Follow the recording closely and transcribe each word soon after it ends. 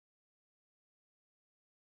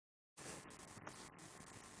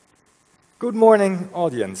Good morning,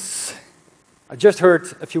 audience. I just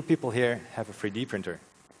heard a few people here have a 3D printer.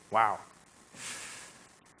 Wow.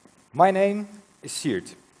 My name is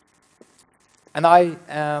Siert, and I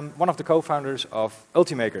am one of the co-founders of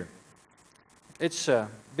Ultimaker. It's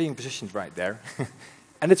being positioned right there,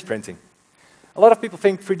 and it's printing. A lot of people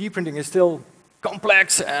think 3D printing is still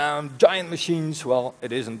complex and giant machines. Well,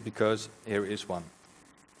 it isn't, because here is one.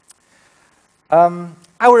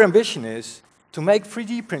 Our ambition is to make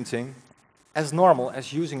 3D printing as normal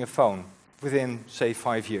as using a phone within, say,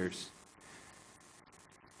 5 years.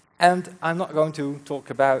 And I'm not going to talk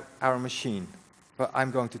about our machine, but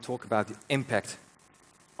I'm going to talk about the impact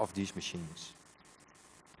of these machines.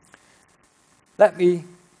 Let me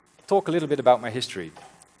talk a little bit about my history.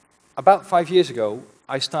 About 5 years ago,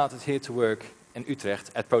 I started here to work in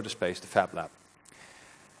Utrecht at Protospace, the Fab Lab.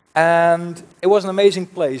 And it was an amazing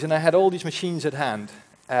place, and I had all these machines at hand,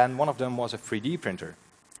 and one of them was a 3D printer.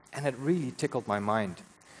 And it really tickled my mind.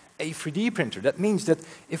 A 3D printer, that means that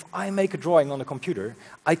if I make a drawing on a computer,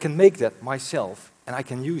 I can make that myself, and I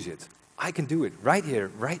can use it. I can do it right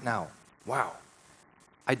here, right now. Wow.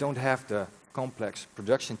 I don't have the complex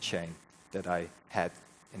production chain that I had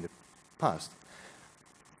in the past.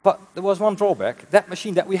 But there was one drawback. That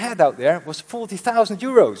machine that we had out there was 40,000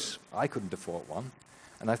 euros. I couldn't afford one,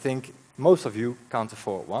 and I think most of you can't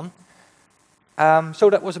afford one. So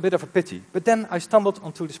that was a bit of a pity. But then I stumbled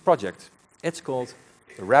onto this project. It's called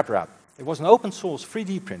the RapRap. It was an open source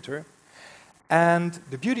 3D printer, and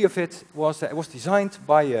the beauty of it was that it was designed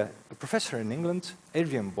by a professor in England,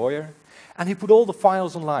 Adrian Boyer, and he put all the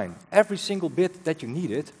files online. Every single bit that you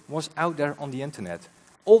needed was out there on the internet.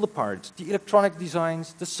 All the parts, the electronic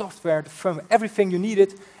designs, the software, the firmware, everything you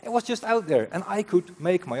needed, it was just out there, and I could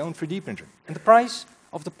make my own 3D printer. And the price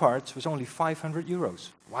of the parts was only 500 euros.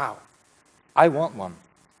 Wow. I want one.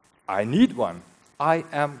 I need one. I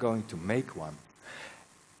am going to make one.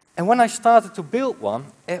 And when I started to build one,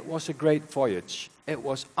 it was a great voyage. It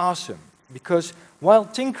was awesome, because while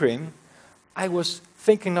tinkering, I was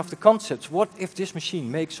thinking of the concepts. What if this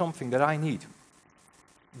machine makes something that I need?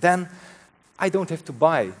 Then I don't have to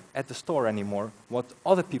buy at the store anymore what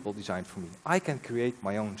other people designed for me. I can create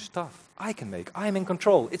my own stuff. I'm in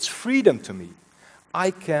control. It's freedom to me.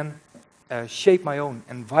 I can shape my own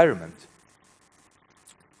environment.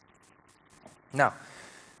 Now,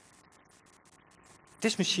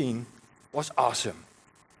 this machine was awesome.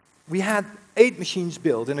 We had 8 machines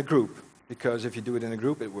built in a group, because if you do it in a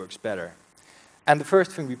group, it works better. And the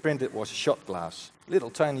first thing we printed was a shot glass, little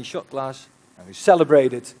tiny shot glass, and we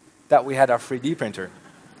celebrated that we had our 3D printer.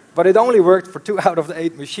 But it only worked for 2 out of the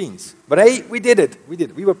 8 machines. But hey, we did it.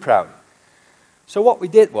 We were proud. So what we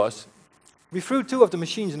did was, we threw 2 of the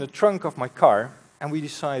machines in the trunk of my car, and we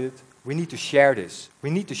decided we need to share this. We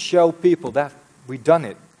need to show people that we've done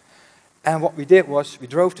it. And what we did was, we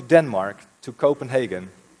drove to Denmark, to Copenhagen,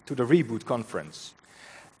 to the Reboot conference.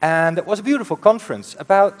 And it was a beautiful conference.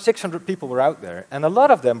 About 600 people were out there, and a lot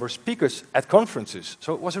of them were speakers at conferences.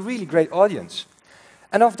 So it was a really great audience.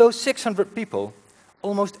 And of those 600 people,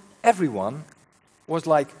 almost everyone was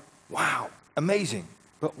like, wow, amazing,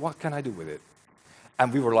 but what can I do with it?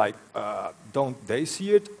 And we were like, don't they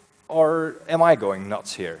see it, or am I going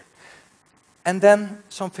nuts here? And then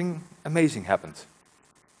something amazing happened.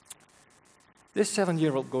 This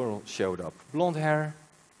 7-year-old girl showed up, blonde hair,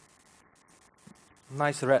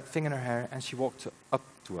 nice red thing in her hair, and she walked up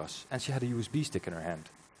to us, and she had a USB stick in her hand.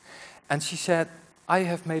 And she said, I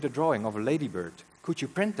have made a drawing of a ladybird. Could you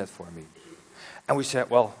print that for me? And we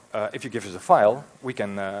said, well, if you give us a file, we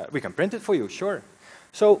can print it for you, sure.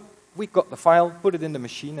 So we got the file, put it in the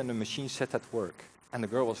machine, and the machine set at work. And the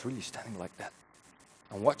girl was really standing like that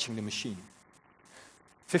and watching the machine.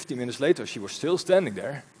 50 minutes later, she was still standing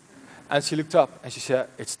there, and she looked up and she said,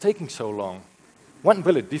 it's taking so long. When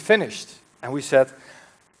will it be finished? And we said,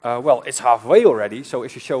 well, it's halfway already, so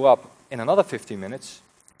if you show up in another 15 minutes,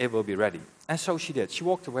 it will be ready. And so she did. She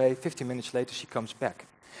walked away. 15 minutes later, she comes back.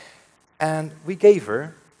 And we gave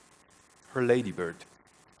her her ladybird.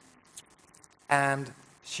 And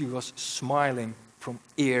she was smiling from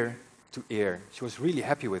ear to ear. She was really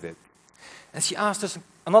happy with it. And she asked us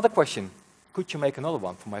another question. Could you make another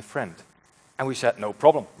one for my friend? And we said, no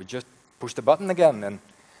problem. We just pushed the button again, and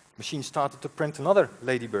the machine started to print another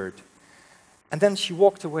ladybird. And then she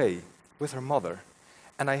walked away with her mother,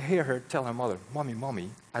 and I hear her tell her mother, Mommy, Mommy,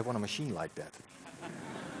 I want a machine like that.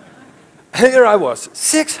 Here I was,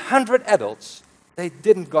 600 adults, they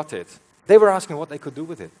didn't got it. They were asking what they could do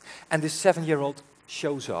with it. And this 7-year-old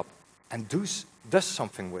shows up and does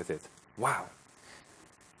something with it. Wow.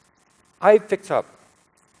 I picked up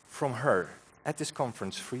from her at this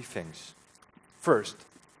conference 3 things. First,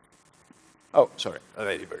 Oh, sorry, a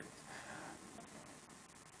ladybird.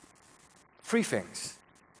 Three things.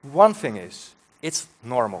 One thing is, it's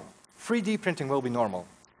normal. 3D printing will be normal.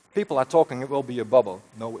 People are talking it will be a bubble.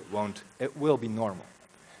 No, it won't. It will be normal.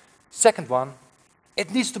 Second one,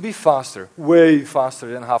 it needs to be faster, way faster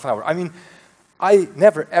than half an hour. I mean, I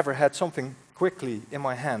never ever had something quickly in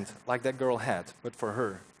my hand like that girl had, but for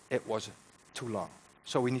her, it was too long.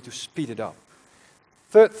 So we need to speed it up.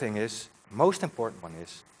 Third thing is, most important one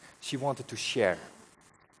is, she wanted to share.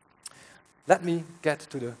 Let me get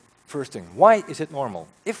to the first thing. Why is it normal?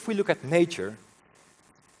 If we look at nature,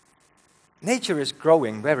 nature is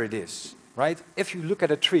growing where it is, right? If you look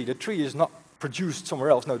at a tree, the tree is not produced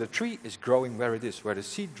somewhere else. No, the tree is growing where it is, where the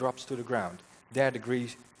seed drops to the ground. There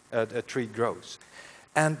the tree grows.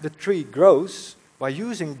 And the tree grows by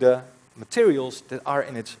using the materials that are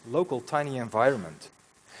in its local tiny environment.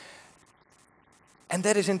 And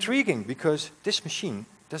that is intriguing because this machine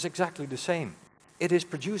does exactly the same. It is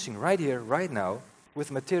producing right here, right now,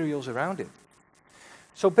 with materials around it.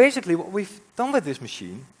 So basically what we've done with this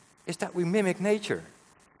machine is that we mimic nature.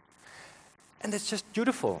 And it's just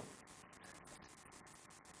beautiful.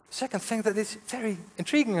 Second thing that is very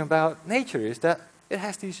intriguing about nature is that it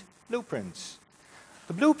has these blueprints.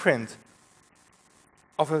 The blueprint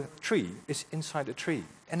of a tree is inside a tree,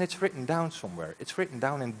 and it's written down somewhere. It's written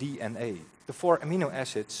down in DNA. The 4 amino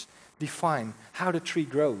acids define how the tree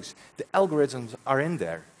grows. The algorithms are in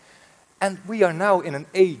there. And we are now in an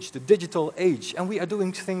age, the digital age, and we are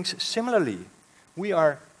doing things similarly. We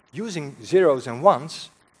are using zeros and ones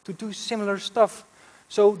to do similar stuff.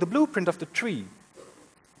 So the blueprint of the tree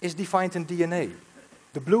is defined in DNA.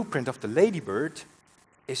 The blueprint of the ladybird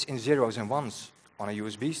is in zeros and ones on a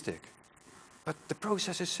USB stick. But the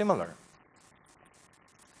process is similar.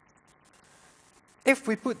 If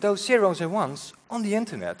we put those zeros and ones on the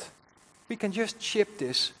internet, we can just ship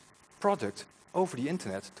this product over the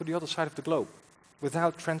internet to the other side of the globe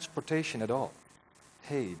without transportation at all.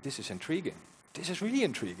 Hey, this is intriguing. This is really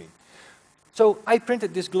intriguing. So I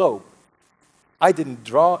printed this globe. I didn't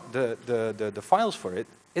draw the files for it.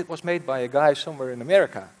 It was made by a guy somewhere in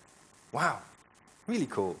America. Wow, really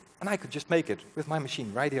cool. And I could just make it with my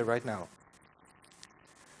machine right here, right now.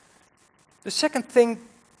 The second thing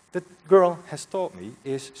that girl has taught me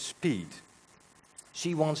is speed.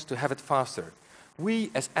 She wants to have it faster.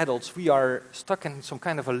 We as adults, we are stuck in some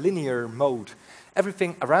kind of a linear mode.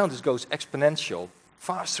 Everything around us goes exponential,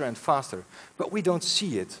 faster and faster, but we don't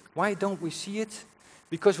see it. Why don't we see it?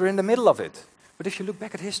 Because we're in the middle of it. But if you look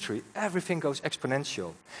back at history, everything goes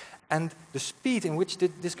exponential. And the speed in which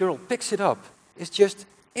this girl picks it up is just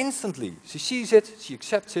instantly. She sees it, she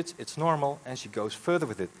accepts it, it's normal, and she goes further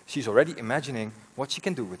with it. She's already imagining what she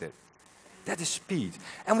can do with it. That is speed.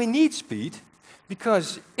 And we need speed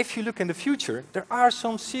because if you look in the future, there are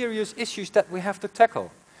some serious issues that we have to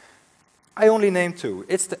tackle. I only name 2.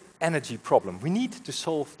 It's the energy problem. We need to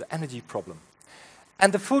solve the energy problem.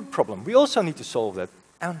 And the food problem. We also need to solve that,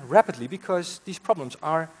 and rapidly, because these problems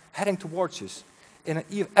are heading towards us in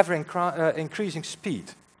an ever-increasing speed.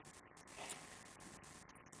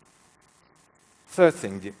 Third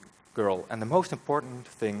thing, the girl, and the most important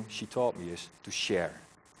thing she taught me is to share.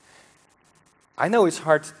 I know it's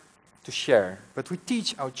hard to share, but we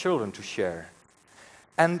teach our children to share.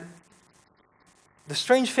 And the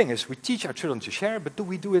strange thing is, we teach our children to share, but do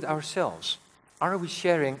we do it ourselves? Are we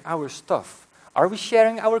sharing our stuff? Are we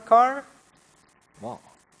sharing our car? Well,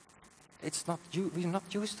 we're not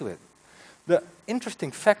used to it. The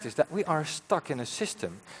interesting fact is that we are stuck in a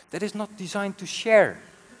system that is not designed to share.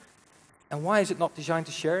 And why is it not designed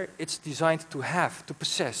to share? It's designed to have, to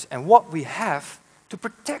possess, and what we have, to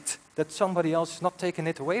protect that somebody else is not taking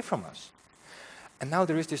it away from us. And now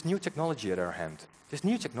there is this new technology at our hand. This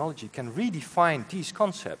new technology can redefine these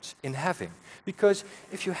concepts in having. Because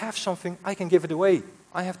if you have something, I can give it away.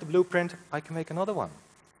 I have the blueprint, I can make another one.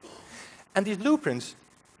 And these blueprints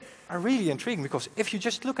are really intriguing because if you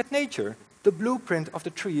just look at nature, the blueprint of the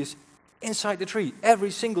tree is inside the tree.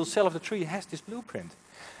 Every single cell of the tree has this blueprint.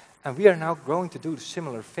 And we are now going to do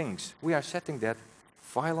similar things. We are setting that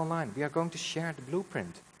file online. We are going to share the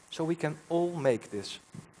blueprint so we can all make this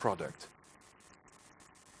product.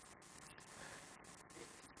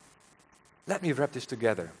 Let me wrap this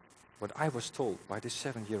together, what I was told by this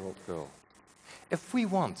 7-year-old girl. If we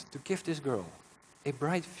want to give this girl a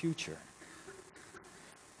bright future,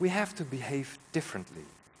 we have to behave differently,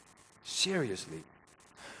 seriously.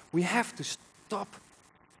 We have to stop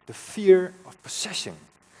the fear of possession.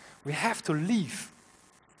 We have to leave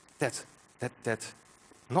that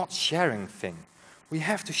not sharing thing. We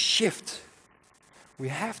have to shift. We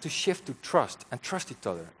have to shift to trust and trust each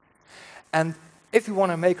other. And If we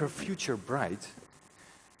want to make our future bright,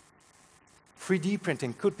 3D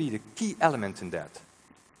printing could be the key element in that.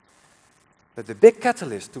 But the big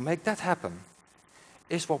catalyst to make that happen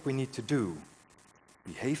is what we need to do.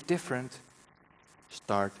 Behave different,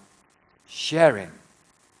 start sharing.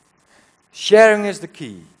 Sharing is the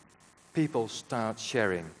key. People start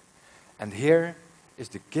sharing. And here is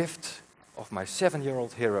the gift of my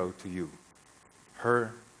 7-year-old hero to you,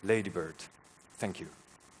 her ladybird. Thank you.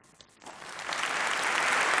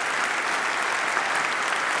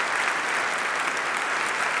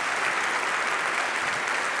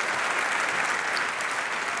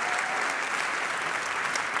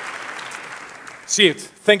 Siert,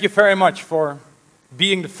 thank you very much for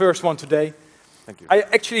being the first one today. Thank you.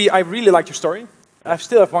 I really liked your story. I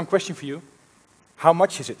still have one question for you. How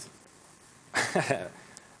much is it?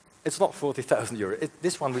 It's not 40,000 euros.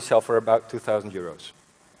 This one we sell for about 2,000 euros.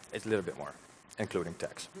 It's a little bit more, including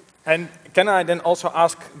tax. And can I then also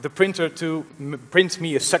ask the printer to print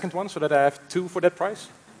me a second one so that I have 2 for that price?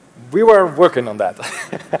 We were working on that.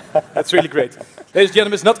 That's really great. Ladies and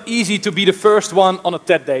gentlemen, it's not easy to be the first one on a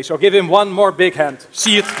TED Day, so give him one more big hand.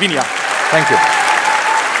 Siert Wijnia. Thank you.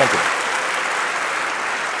 Thank you.